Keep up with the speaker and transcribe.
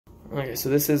Okay, so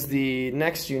this is the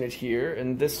next unit here,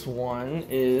 and this one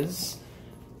is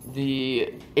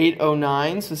the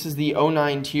 809. So this is the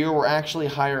 09 tier. We're actually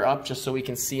higher up just so we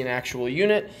can see an actual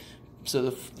unit. So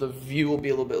the view will be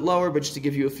a little bit lower, but just to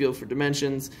give you a feel for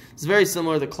dimensions. It's very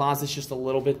similar. The closet's just a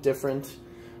little bit different.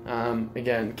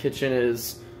 Again, kitchen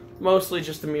is mostly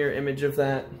just a mirror image of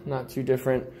that, not too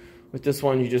different. With this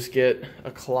one, you just get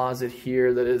a closet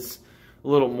here that is a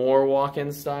little more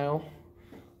walk-in style.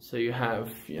 So you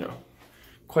have, you know,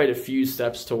 quite a few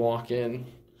steps to walk in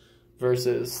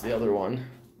versus the other one.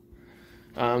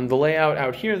 The layout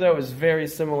out here, though, is very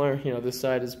similar. You know, this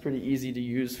side is pretty easy to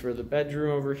use for the bedroom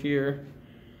over here.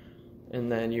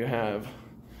 And then you have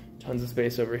tons of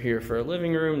space over here for a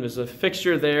living room. There's a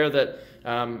fixture there that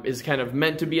is kind of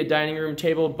meant to be a dining room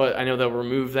table, but I know they'll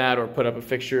remove that or put up a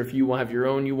fixture if you have your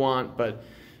own you want. But,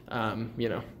 you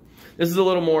know, this is a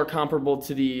little more comparable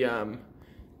to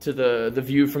the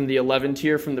view from the 11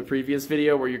 tier from the previous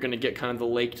video, where you're going to get kind of the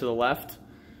lake to the left.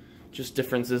 Just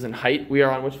differences in height. We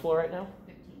are on which floor right now?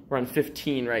 15. We're on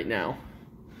 15 right now.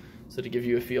 So to give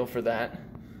you a feel for that.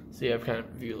 So you have kind of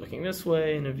a view looking this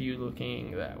way and a view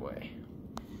looking that way.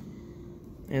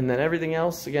 And then everything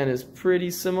else, again, is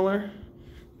pretty similar.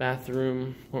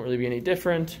 Bathroom won't really be any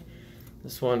different.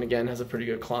 This one, again, has a pretty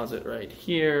good closet right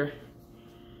here.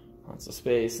 Lots of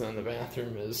space, and then the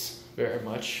bathroom is very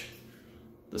much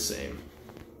the same.